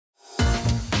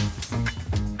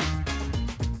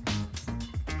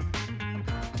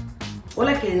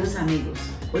Hola queridos amigos,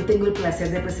 hoy tengo el placer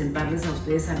de presentarles a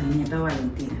ustedes a mi nieta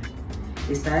Valentina.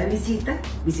 Está de visita,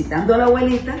 visitando a la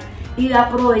abuelita y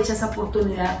aprovecha esa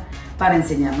oportunidad para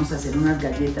enseñarnos a hacer unas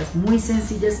galletas muy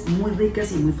sencillas, muy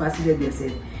ricas y muy fáciles de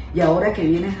hacer. Y ahora que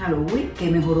viene Halloween, qué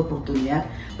mejor oportunidad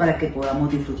para que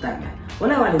podamos disfrutarla.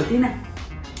 Hola Valentina.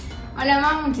 Hola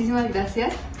mamá, muchísimas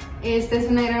gracias. Esta es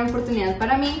una gran oportunidad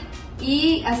para mí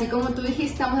y así como tú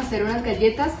dijiste, vamos a hacer unas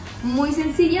galletas muy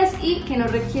sencillas y que no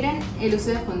requieren el uso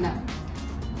de fondant.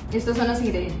 Estos son los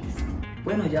ingredientes.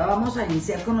 Bueno, ya vamos a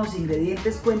iniciar con los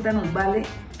ingredientes. Cuéntanos, Vale,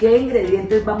 ¿qué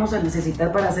ingredientes vamos a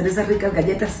necesitar para hacer esas ricas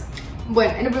galletas?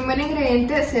 Bueno, el primer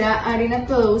ingrediente será harina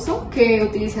todo uso, que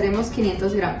utilizaremos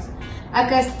 500 gramos.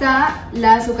 Acá está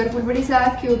la azúcar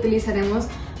pulverizada, que utilizaremos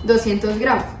 200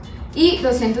 gramos. Y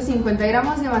 250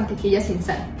 gramos de mantequilla sin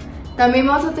sal. También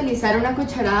vamos a utilizar una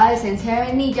cucharada de esencia de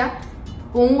vainilla,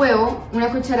 un huevo, una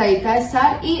cucharadita de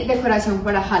sal y decoración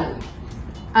para Halloween.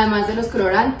 Además de los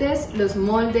colorantes, los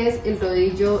moldes, el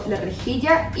rodillo, la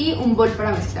rejilla y un bol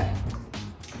para mezclar.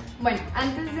 Bueno,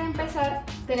 antes de empezar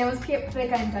tenemos que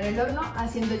precalentar el horno a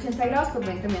 180 grados por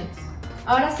 20 minutos.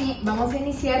 Ahora sí, vamos a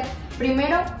iniciar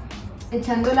primero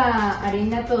echando la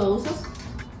harina todo usos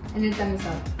en el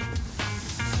tamizador.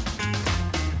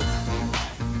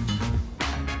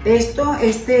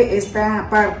 Esta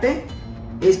parte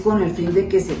es con el fin de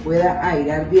que se pueda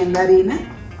airar bien la harina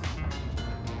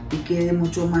y quede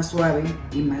mucho más suave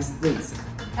y más densa.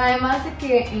 Además de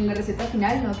que en la receta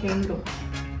final no queden grumos.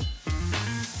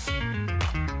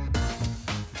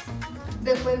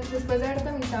 Después de haber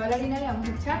tamizado la harina le vamos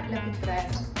a echar la cucharada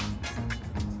de sal.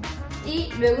 Y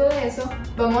luego de eso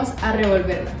vamos a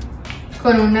revolverla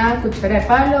con una cuchara de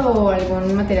palo o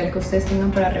algún material que ustedes tengan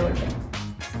para revolver.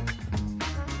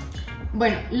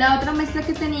 Bueno, la otra mezcla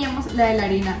que teníamos, la de la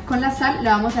harina con la sal,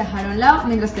 la vamos a dejar a un lado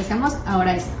mientras que hacemos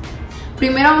ahora esto.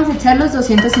 Primero vamos a echar los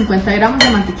 250 gramos de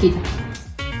mantequilla.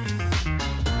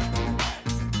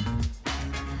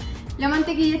 La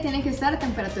mantequilla tiene que estar a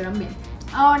temperatura ambiente.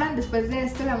 Ahora, después de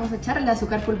esto, le vamos a echar el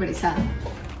azúcar pulverizada.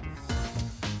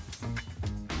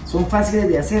 Son fáciles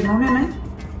de hacer, ¿no, nena?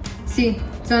 Sí,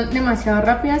 son demasiado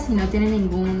rápidas y no tienen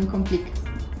ningún complique.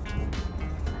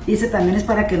 Y ese también es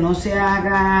para que no se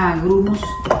haga grumos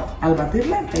al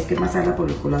batirla, hay que amasarla por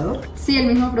el colador. Sí, el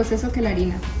mismo proceso que la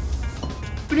harina.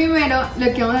 Primero,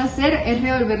 lo que vamos a hacer es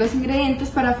revolver los ingredientes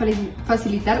para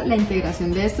facilitar la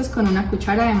integración de estos con una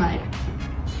cuchara de madera.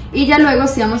 Y ya luego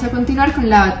sí vamos a continuar con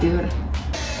la batidora.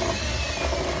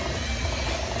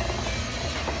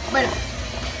 Bueno,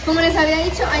 como les había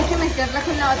dicho, hay que mezclarla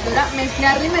con la batidora,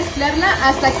 mezclarla y mezclarla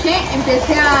hasta que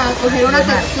empiece a coger una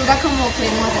textura como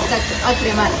cremosa, exacto, a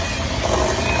cremar.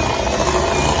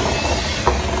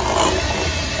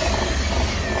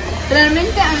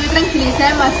 Realmente a mí me tranquiliza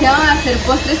demasiado hacer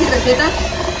postres y recetas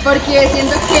porque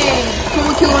siento que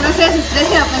como que uno se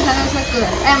desestresa y va pensando en esas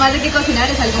cosas. Además de que cocinar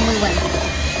es algo muy bueno.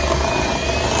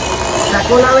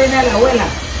 Sacó la vena de la abuela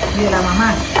y de la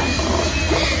mamá.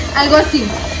 Algo así.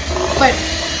 Bueno,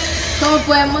 como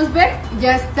podemos ver,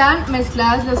 ya están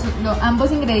mezclados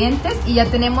ambos ingredientes y ya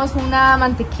tenemos una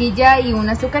mantequilla y un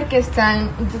azúcar que están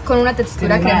con una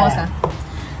textura cremosa.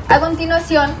 A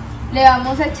continuación, le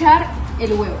vamos a echar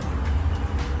el huevo.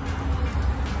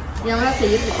 Y vamos a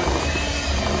seguir recorriendo.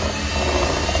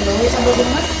 ¿Se lo voy echando algo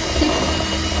más? Sí.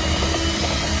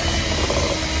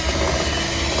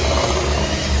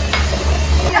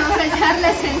 Y vamos a echar la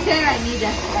esencia de vainilla.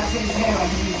 La esencia de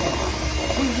vainilla.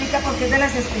 Significa porque es de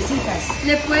las espesitas.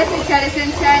 Le puedes echar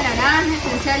esencia de naranja,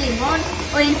 esencia de limón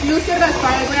o incluso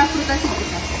raspar alguna fruta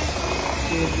cítrica.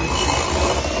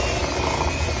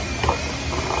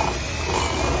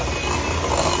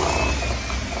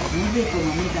 Muy rico,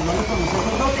 mamita, no le conoces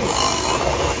los dotes.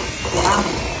 Te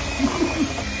amo.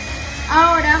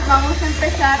 Ahora vamos a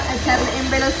empezar a echarle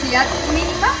en velocidad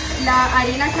mínima la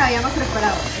harina que habíamos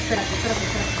preparado. Espérate.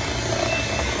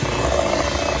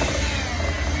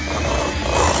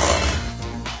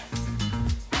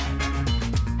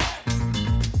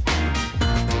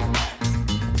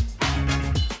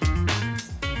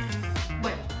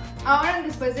 Bueno, ahora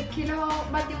después de que lo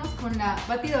batimos con la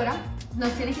batidora, nos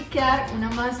tiene que quedar una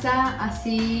masa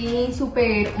así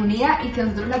súper unida y que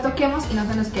nosotros la toquemos y no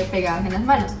se nos quede pegada en las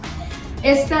manos.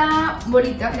 Esta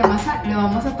bolita de masa la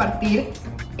vamos a partir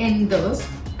en dos.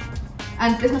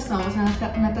 Antes nos tomamos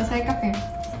una taza de café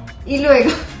y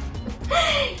luego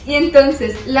y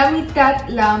entonces la mitad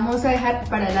la vamos a dejar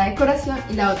para la decoración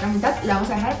y la otra mitad la vamos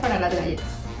a dejar para las galletas.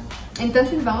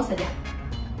 Entonces vamos allá.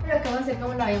 Lo que vamos a hacer,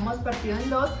 como la habíamos partido en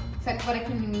dos, o sea, para que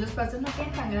los pedazos no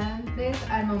queden tan grandes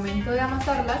al momento de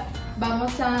amasarlas,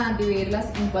 vamos a dividirlas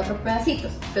en 4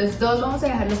 pedacitos. Entonces 2 vamos a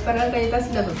dejarlos para las galletas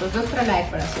y los otros 2 para la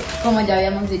decoración, como ya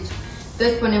habíamos dicho.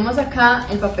 Entonces ponemos acá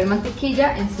el papel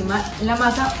mantequilla encima de la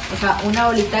masa, o sea, una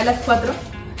bolita de las 4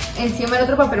 encima del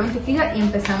otro papel mantequilla y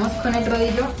empezamos con el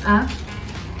rodillo a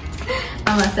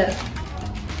amasar.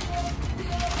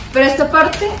 Pero esta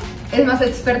parte es más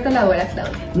experta la abuela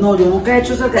Claudia. No, yo nunca he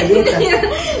hecho esas galletas.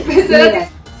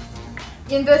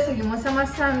 Y entonces seguimos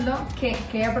amasando, que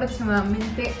quede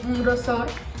aproximadamente un grosor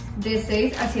de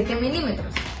 6 a 7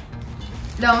 milímetros.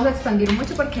 Lo vamos a expandir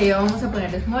mucho porque ya vamos a poner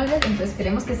los moldes, entonces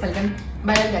queremos que salgan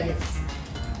varias galletas.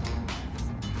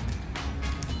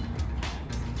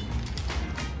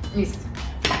 Listo.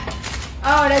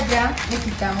 Ahora ya le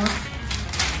quitamos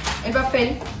el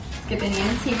papel que tenía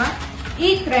encima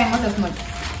y traemos los moldes.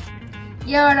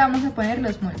 Y ahora vamos a poner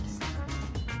los moldes.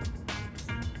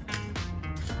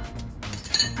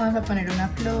 Vamos a poner una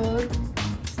flor.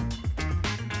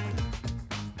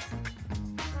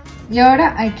 Y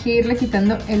ahora hay que irle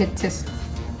quitando el exceso.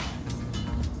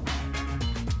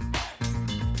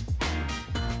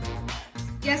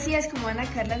 Y así es como van a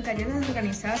quedar las galletas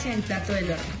organizadas en el plato del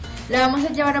horno. La vamos a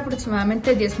llevar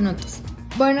aproximadamente 10 minutos.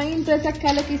 Bueno, y entonces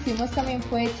acá lo que hicimos también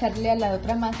fue echarle a la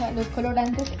otra masa los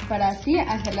colorantes para así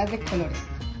hacerlas de colores,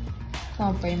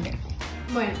 como pueden ver.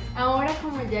 Bueno, ahora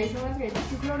como ya hicimos las galletas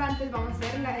con colorantes, vamos a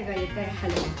hacer la galleta de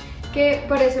Halloween, que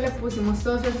por eso le pusimos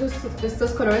todos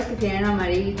estos colores que tienen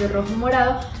amarillo, rojo,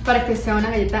 morado, para que sea una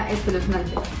galleta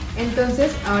espeluznante.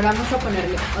 Entonces ahora vamos a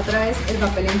ponerle otra vez el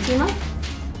papel encima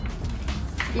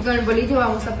y con el bolillo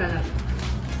vamos a aplanarlo.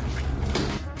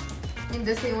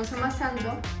 Entonces seguimos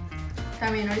amasando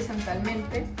también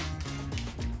horizontalmente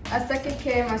hasta que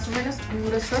quede más o menos un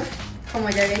grosor, como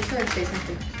ya había hecho, de 6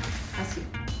 centímetros, así.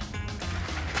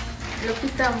 Lo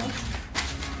quitamos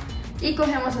y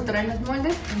cogemos otra vez los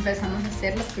moldes y empezamos a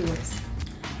hacer las figuras.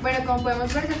 Bueno, como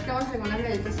podemos ver ya tenemos algunas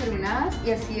galletas terminadas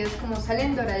y así es como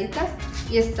salen doraditas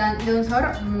y están de un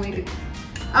sabor muy rico.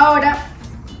 Ahora,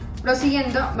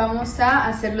 prosiguiendo, vamos a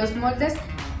hacer los moldes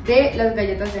de las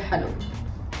galletas de Halloween.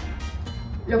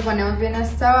 Lo ponemos bien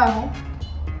hasta abajo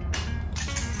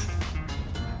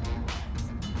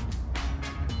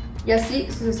y así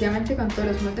sucesivamente con todos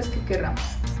los moldes que queramos.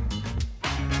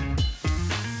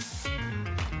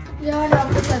 Y ahora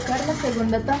vamos a sacar la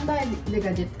segunda tanda de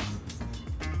galletas.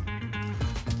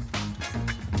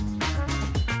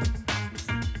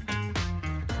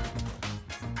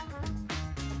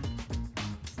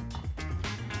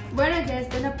 Bueno, ya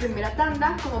esta es la primera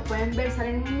tanda. Como pueden ver,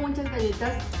 salen muchas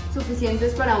galletas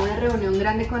suficientes para una reunión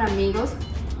grande con amigos.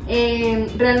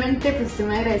 Realmente pues estoy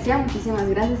muy agradecida. Muchísimas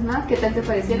gracias, Ma. ¿Qué tal te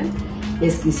parecieron?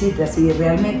 Exquisitas, y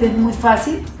realmente es muy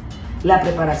fácil la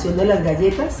preparación de las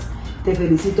galletas. Te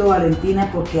felicito, Valentina,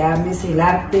 porque ames el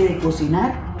arte de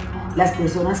cocinar. Las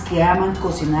personas que aman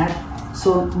cocinar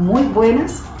son muy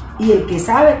buenas y el que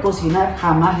sabe cocinar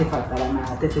jamás le faltará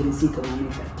nada. Te felicito,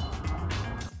 mamita.